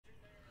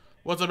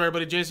What's up,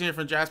 everybody? Jason here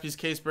from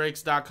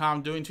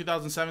JaspysCaseBreaks.com doing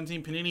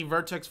 2017 Panini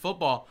Vertex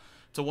Football.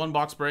 It's a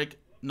one-box break,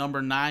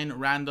 number 9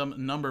 random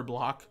number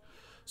block.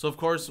 So, of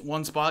course,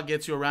 one spot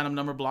gets you a random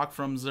number block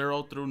from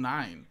 0 through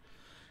 9.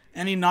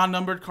 Any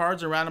non-numbered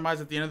cards are randomized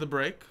at the end of the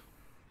break.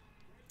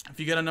 If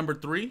you get a number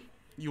 3,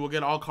 you will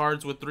get all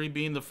cards with 3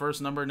 being the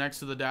first number next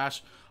to the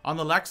dash on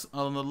the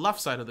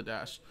left side of the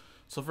dash.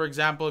 So, for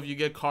example, if you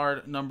get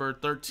card number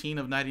 13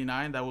 of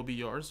 99, that will be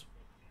yours.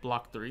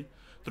 Block 3.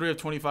 3 of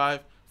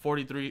 25.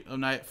 43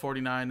 of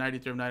 49,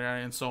 93 of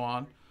 99, and so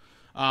on.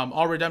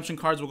 All redemption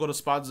cards will go to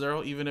spot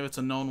 0. Even if it's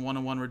a known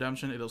 1-on-1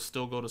 redemption, it'll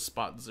still go to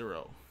spot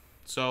 0.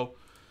 So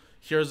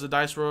here's the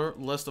dice roller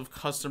list of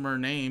customer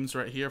names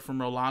right here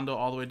from Rolando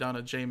all the way down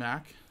to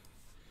J-Mac.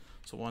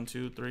 So 1,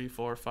 2, 3,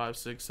 4, 5,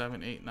 6,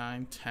 7, 8,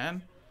 9,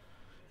 10.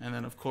 And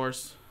then, of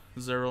course,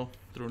 0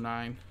 through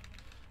 9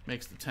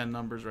 makes the 10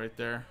 numbers right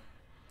there.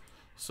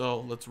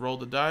 So let's roll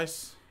the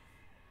dice.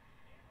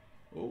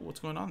 Oh, what's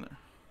going on there?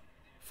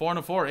 4 and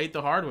a 4, 8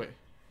 the hard way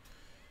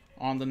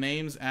on the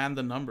names and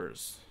the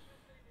numbers.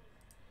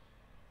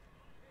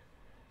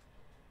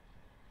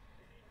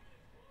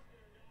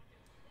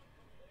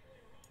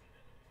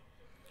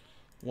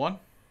 One,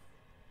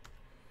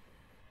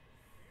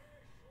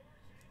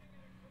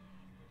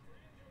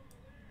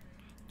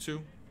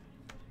 2,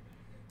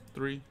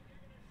 3,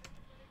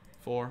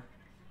 4,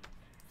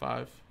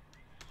 5,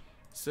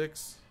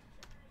 6,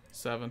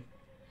 7,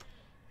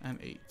 and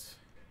 8.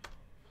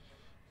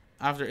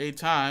 After 8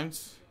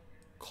 times,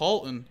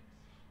 Colton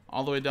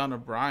all the way down to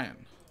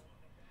Brian.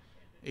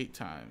 8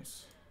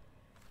 times.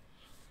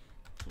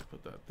 So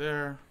put that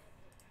there.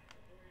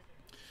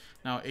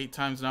 Now 8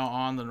 times now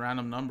on the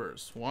random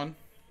numbers. 1,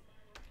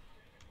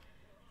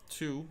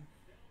 2,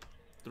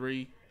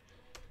 3,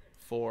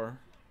 4,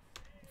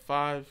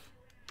 5,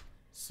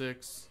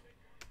 6,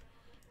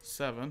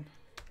 7,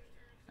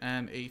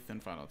 and 8th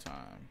and final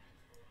time.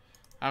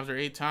 After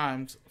 8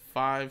 times,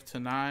 5 to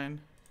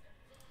 9.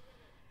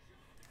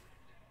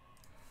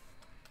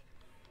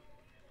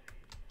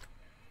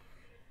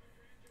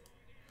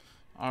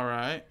 All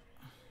right.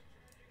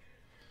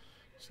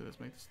 So let's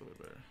make this a little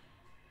bit better.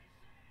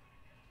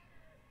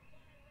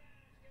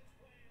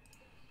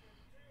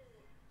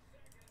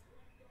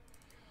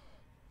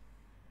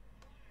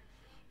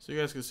 So you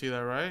guys can see that,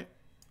 right?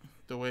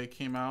 The way it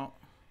came out.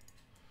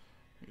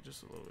 Make it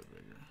just a little bit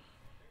bigger.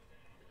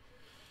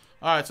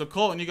 All right, so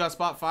Colton, you got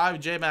spot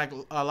 5. J-Mac,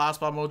 last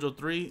spot mojo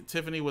 3.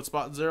 Tiffany with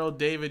spot 0.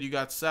 David, you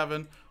got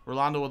 7.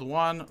 Rolando with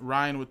 1.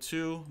 Ryan with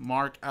 2.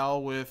 Mark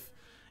L with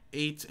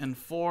 8 and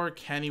 4,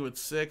 Kenny with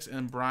 6,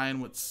 and Brian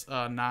with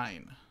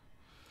 9.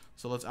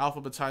 So let's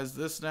alphabetize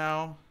this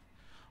now.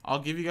 I'll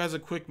give you guys a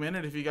quick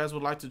minute if you guys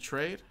would like to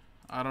trade.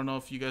 I don't know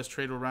if you guys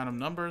trade with random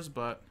numbers,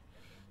 but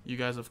you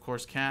guys of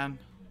course can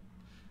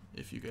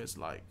if you guys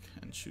like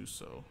and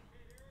choose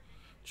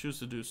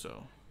to do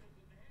so.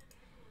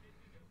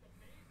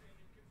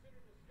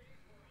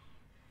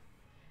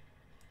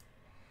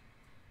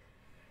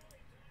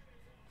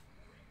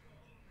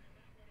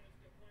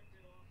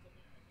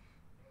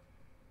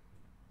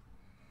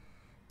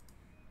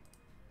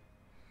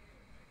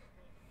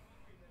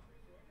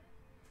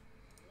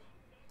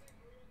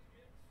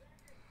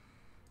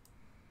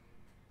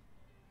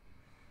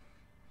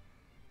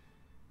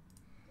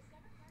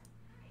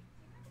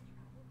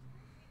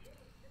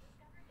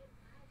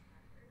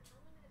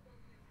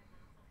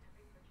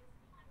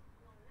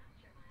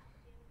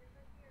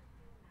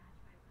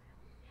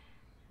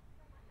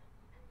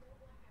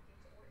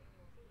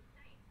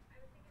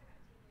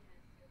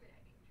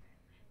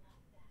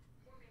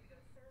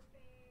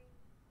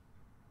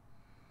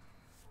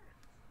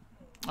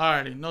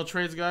 Alrighty, no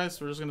trades, guys.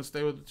 We're just gonna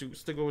stick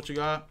with what you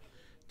got.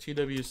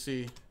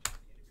 TWC.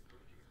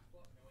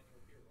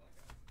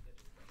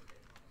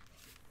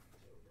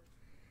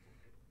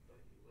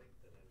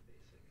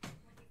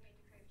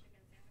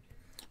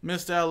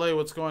 Mr. LA,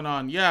 what's going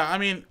on? Yeah, I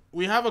mean,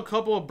 we have a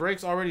couple of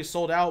breaks already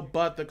sold out,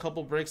 but the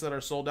couple breaks that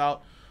are sold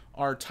out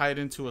are tied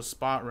into a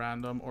spot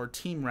random or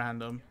team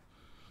random,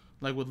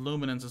 like with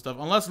Luminance and stuff.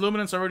 Unless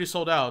Luminance already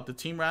sold out, the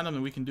team random,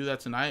 and we can do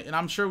that tonight. And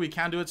I'm sure we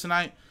can do it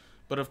tonight.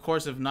 But of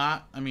course, if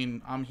not, I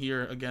mean, I'm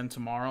here again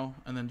tomorrow,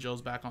 and then Joe's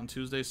back on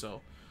Tuesday,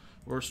 so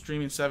we're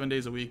streaming 7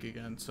 days a week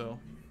again, so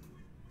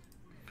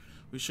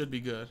we should be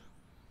good.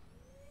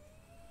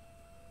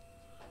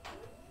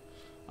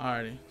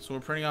 Alrighty, so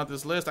we're printing out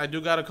this list. I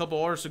do got a couple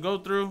orders to go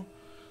through,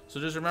 so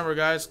just remember,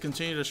 guys,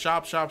 continue to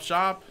shop, shop,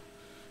 shop.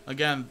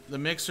 Again, the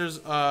mixers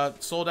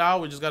sold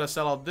out. We just got to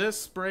sell out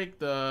this break,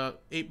 the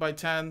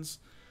 8x10s.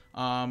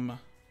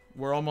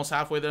 We're almost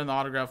halfway there in the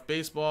autographed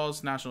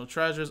baseballs. National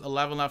Treasures,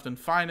 11 left in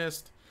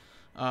Finest.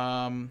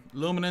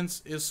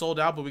 Luminance is sold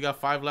out, but we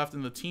got 5 left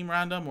in the team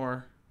random,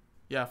 or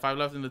yeah, 5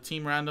 left in the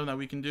team random that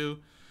we can do.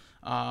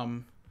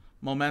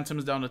 Momentum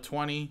is down to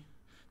 20,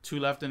 2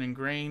 left in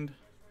ingrained.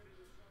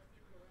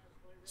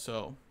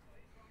 So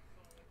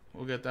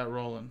we'll get that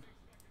rolling.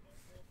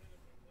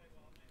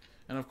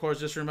 And of course,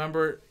 just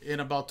remember, in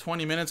about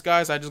 20 minutes,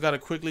 guys, I just got to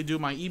quickly do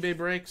my eBay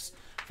breaks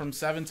from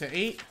 7 to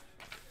 8.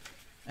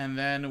 and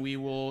then we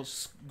will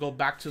go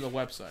back to the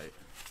website.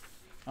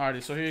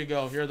 Alrighty, so here you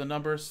go. Here are the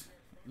numbers: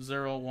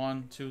 0,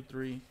 1, 2,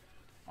 3,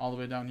 all the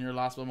way down here.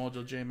 Last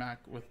Mojo J Mac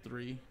with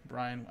 3.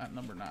 Brian at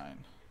number 9.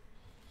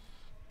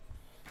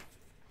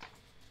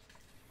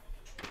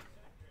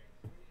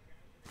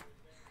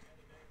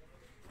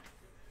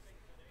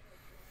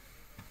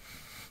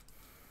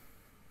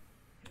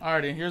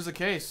 Alrighty, here's the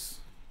case.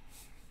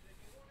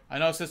 I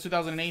know it says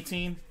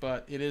 2018,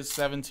 but it is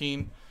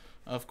 17.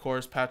 Of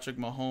course, Patrick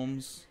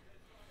Mahomes,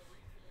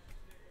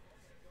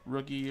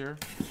 rookie year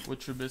with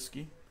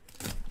Trubisky.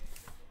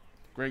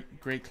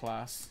 Great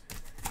class.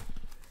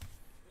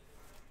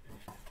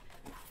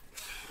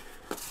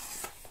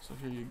 So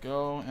here you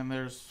go, and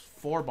there's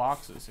 4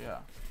 boxes, yeah.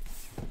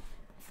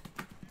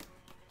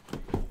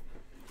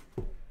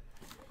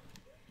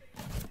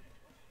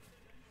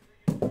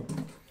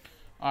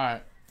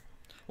 Alright.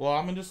 Well,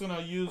 I'm just going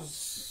to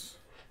use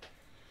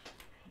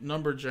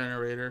number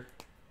generator,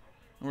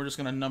 and we're just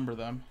going to number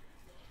them.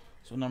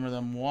 So number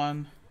them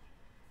 1,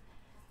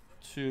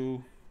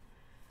 2,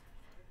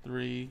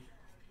 3,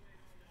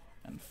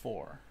 and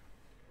 4.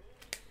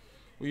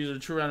 We use a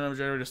true random number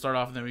generator to start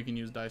off, and then we can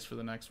use dice for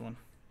the next one.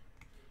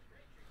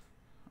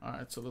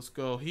 Alright, so let's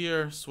go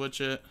here,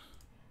 switch it.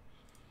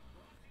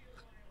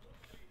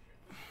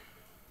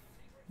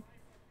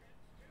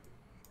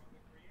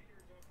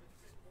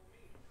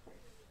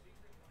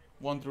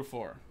 One through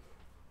 4.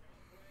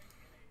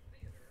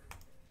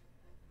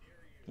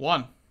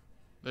 1.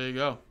 There you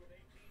go.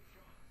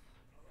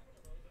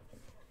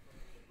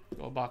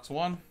 Go box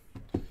 1.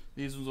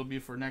 These ones will be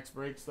for next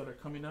breaks that are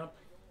coming up.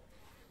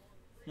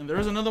 And there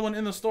is another one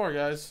in the store,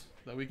 guys,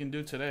 that we can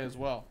do today as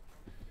well.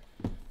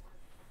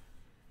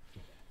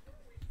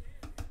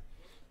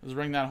 Let's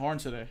ring that horn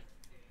today.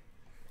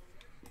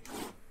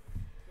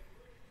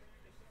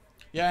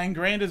 Yeah,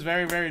 Ingrained is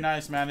very, very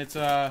nice, man. It's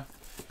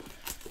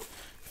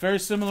very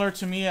similar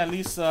to me, at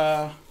least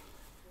to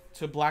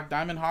Black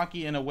Diamond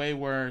Hockey, in a way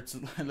where it's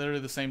literally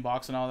the same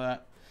box and all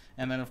that.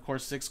 And then, of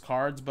course, 6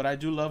 cards. But I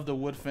do love the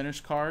wood finish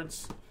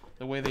cards,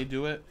 the way they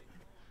do it.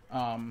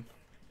 And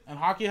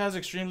Hockey has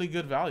extremely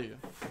good value.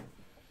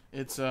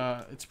 It's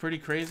pretty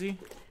crazy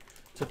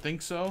to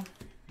think so.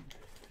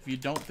 If you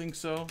don't think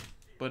so,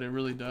 but it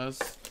really does.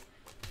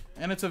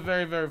 And it's a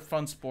very, very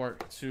fun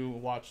sport to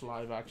watch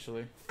live,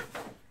 actually.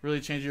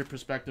 Really change your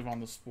perspective on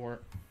the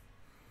sport.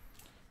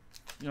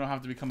 You don't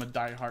have to become a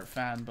die-hard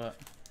fan, but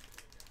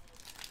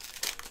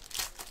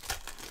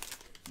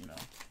you know,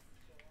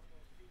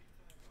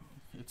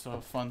 it's a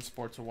fun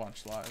sport to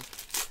watch live.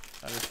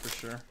 That is for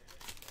sure.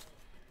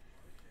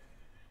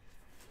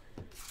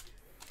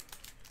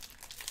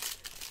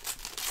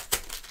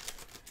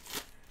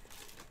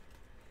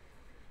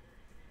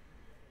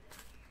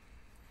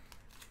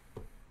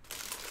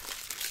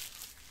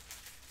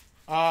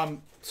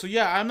 So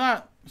yeah, I'm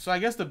not. So I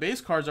guess the base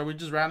cards, are we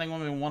just rounding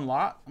them in one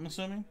lot? I'm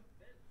assuming.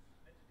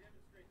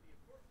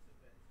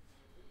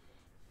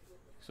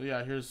 So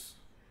yeah, here's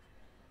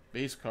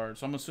base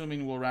cards. So I'm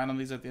assuming we'll random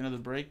these at the end of the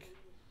break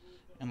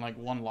in like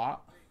one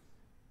lot.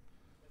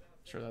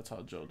 Sure, that's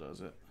how Joe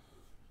does it.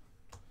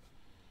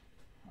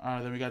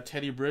 Alright, then we got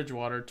Teddy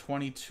Bridgewater,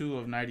 22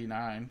 of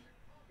 99.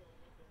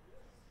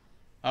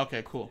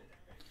 Okay, cool.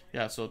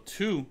 Yeah, so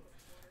 2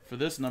 for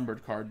this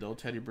numbered card though,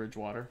 Teddy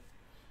Bridgewater.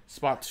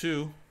 Spot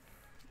 2,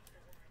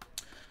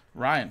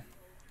 Ryan,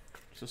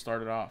 to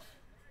start it off.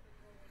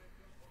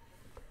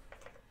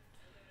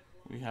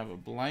 We have a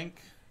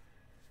blank.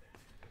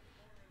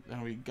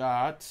 Then we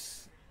got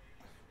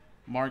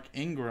Mark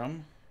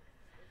Ingram,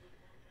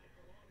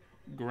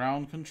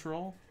 ground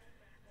control.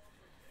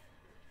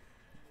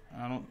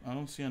 I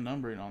don't see a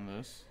numbering on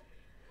this.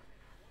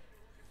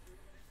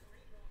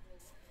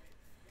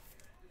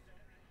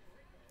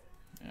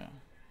 Yeah,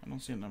 I don't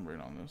see a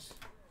numbering on this.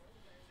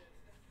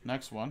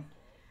 Next one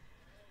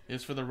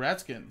is for the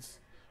Redskins,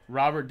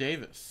 Robert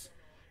Davis,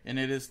 and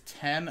it is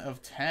 10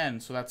 of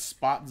 10, so that's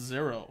spot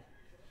 0.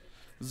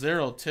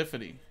 0,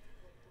 Tiffany.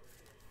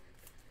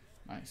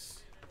 Nice.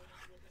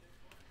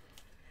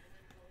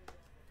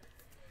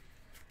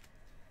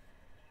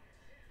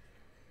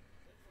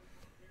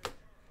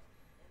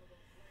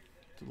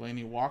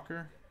 Delaney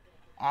Walker,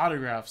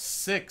 autograph,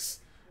 6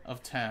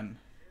 of 10.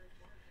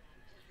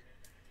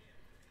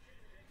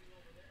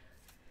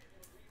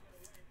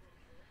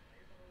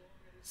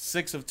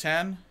 Six of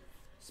 10,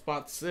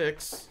 spot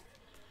 6.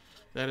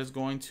 That is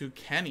going to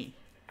Kenny.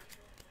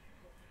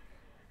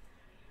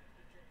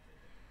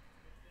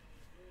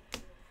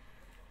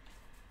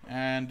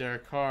 And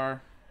Carlos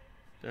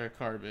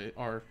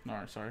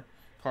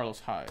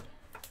Hyde.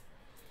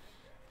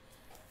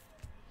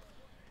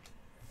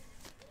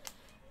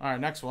 All right,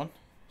 next one.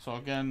 So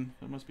again,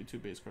 there must be 2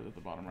 base cards at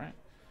the bottom, right?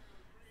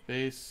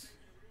 Base,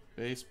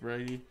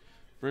 Brady,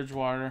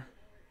 Bridgewater,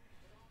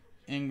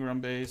 Ingram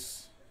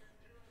base,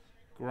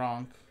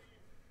 Gronk.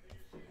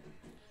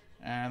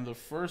 And the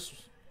first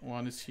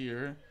one is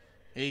here.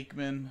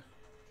 Aikman,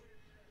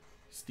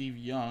 Steve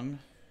Young.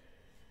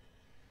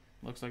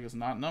 Looks like it's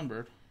not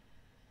numbered.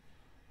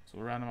 So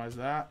we'll randomize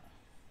that.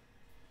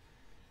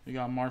 We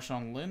got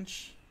Marshawn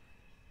Lynch,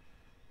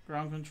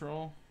 ground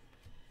control.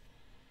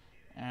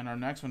 And our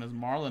next one is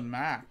Marlon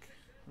Mack,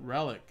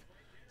 relic,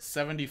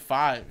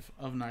 75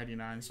 of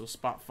 99. So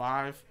spot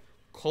 5,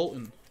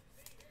 Colton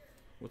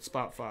with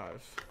spot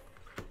 5.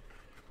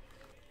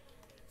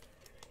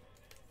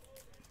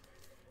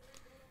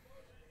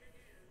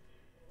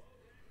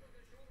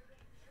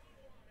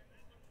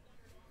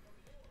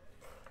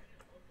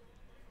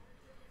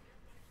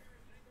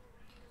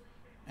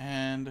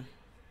 And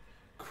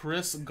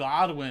Chris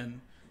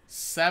Godwin,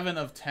 7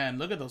 of 10.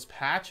 Look at those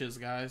patches,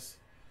 guys.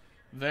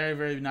 Very,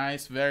 very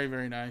nice. Very,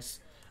 very nice.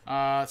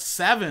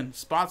 7,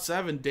 spot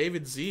 7,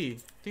 David Z.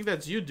 I think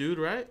that's you, dude,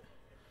 right?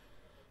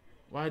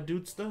 Why,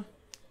 dudesta?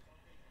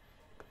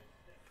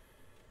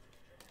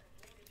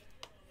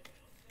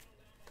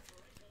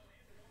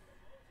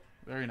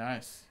 Very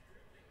nice.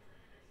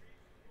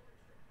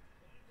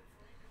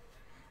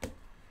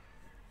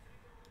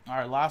 All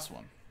right, last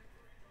one.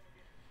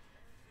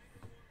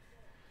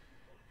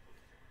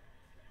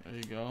 There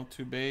you go.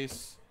 2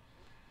 base.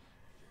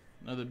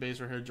 Another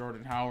base right here,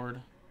 Jordan Howard.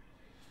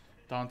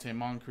 Dante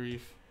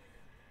Moncrief.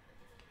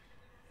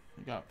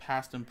 We got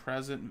past and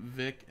present,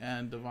 Vic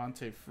and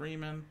Devontae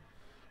Freeman.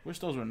 Wish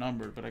those were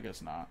numbered, but I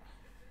guess not.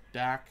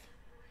 Dak.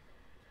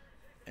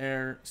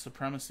 Air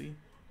Supremacy.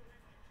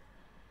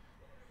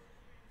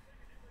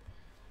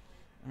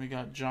 And we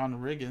got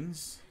John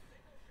Riggins.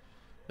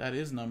 That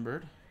is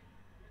numbered.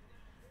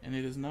 And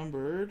it is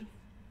numbered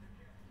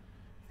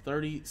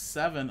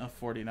 37 of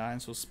 49,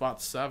 so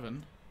spot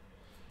 7.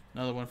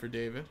 Another one for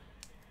David.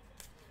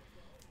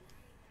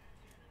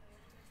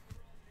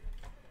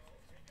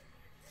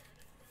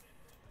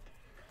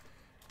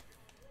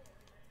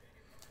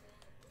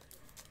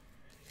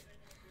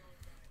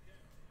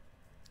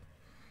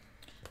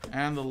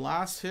 And the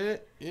last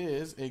hit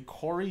is a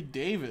Corey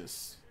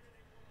Davis.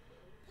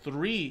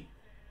 13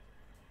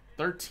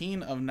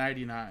 of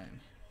 99.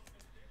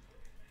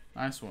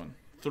 Nice one.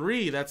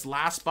 3, that's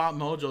last spot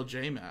mojo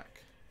J-Mac.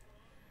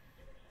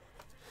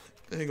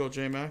 There you go,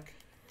 J-Mac.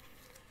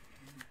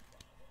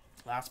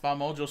 Last spot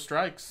mojo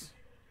strikes.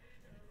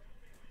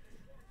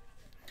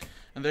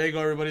 And there you go,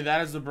 everybody.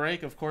 That is the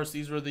break. Of course,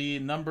 these were the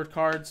numbered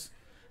cards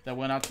that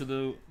went out to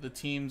the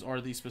teams or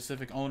the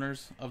specific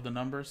owners of the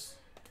numbers.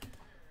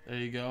 There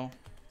you go.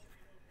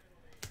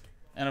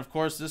 And of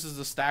course, this is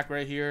the stack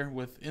right here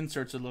with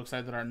inserts, it looks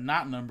like, that are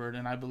not numbered.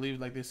 And I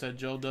believe, like they said,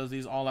 Joe does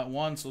these all at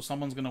once. So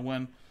someone's going to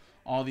win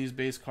all these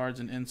base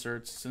cards and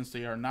inserts since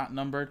they are not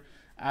numbered,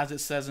 as it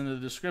says in the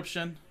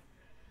description.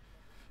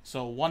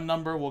 So one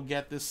number will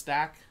get this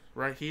stack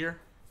right here.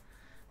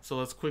 So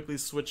let's quickly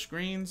switch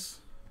screens.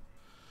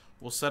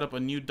 We'll set up a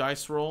new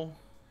dice roll.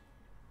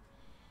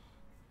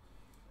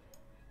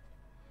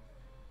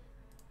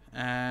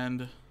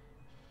 And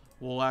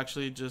we'll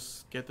actually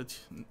just get the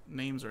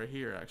names right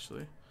here,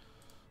 actually.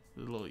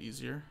 It's a little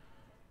easier.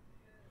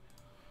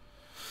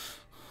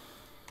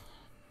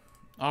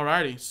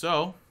 Alrighty,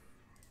 so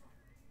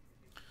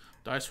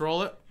dice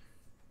roll it.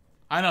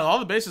 I know, all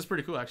the base is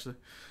pretty cool, actually.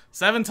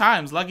 7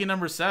 times, lucky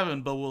number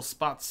 7, but will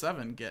spot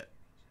 7 get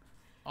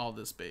all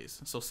this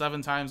base? So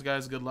 7 times,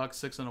 guys, good luck.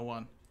 6 and a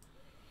 1.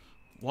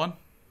 1,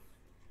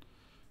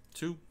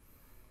 2,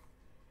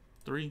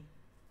 3,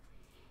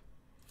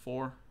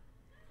 4,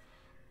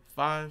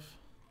 5,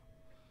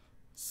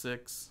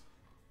 6,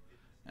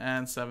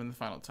 and 7 the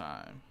final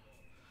time.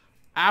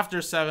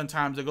 After 7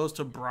 times, it goes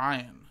to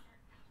Brian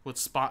with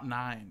spot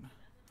 9.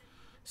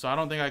 So I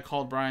don't think I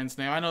called Brian's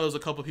name. I know there's a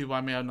couple people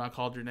I may have not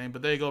called your name,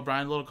 but there you go,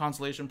 Brian. A little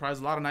consolation prize.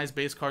 A lot of nice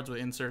base cards with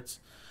inserts.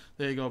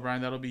 There you go,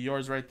 Brian. That'll be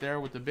yours right there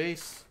with the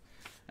base.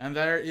 And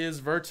there is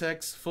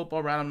Vertex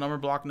football random number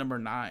block number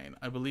 9.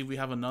 I believe we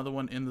have another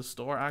one in the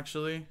store,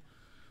 actually.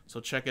 So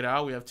check it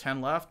out. We have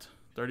 10 left.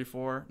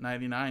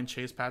 $34.99.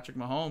 Chase Patrick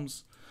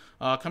Mahomes.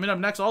 Coming up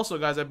next also,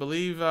 guys, I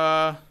believe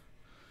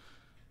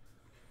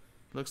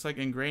looks like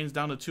ingrains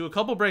down to 2. A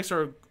couple breaks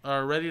are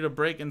ready to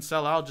break and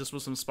sell out just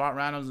with some spot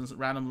randoms and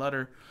random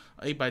letter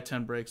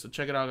 8x10 breaks. So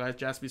check it out, guys.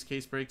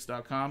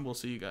 JaspysCaseBreaks.com. We'll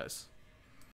see you guys.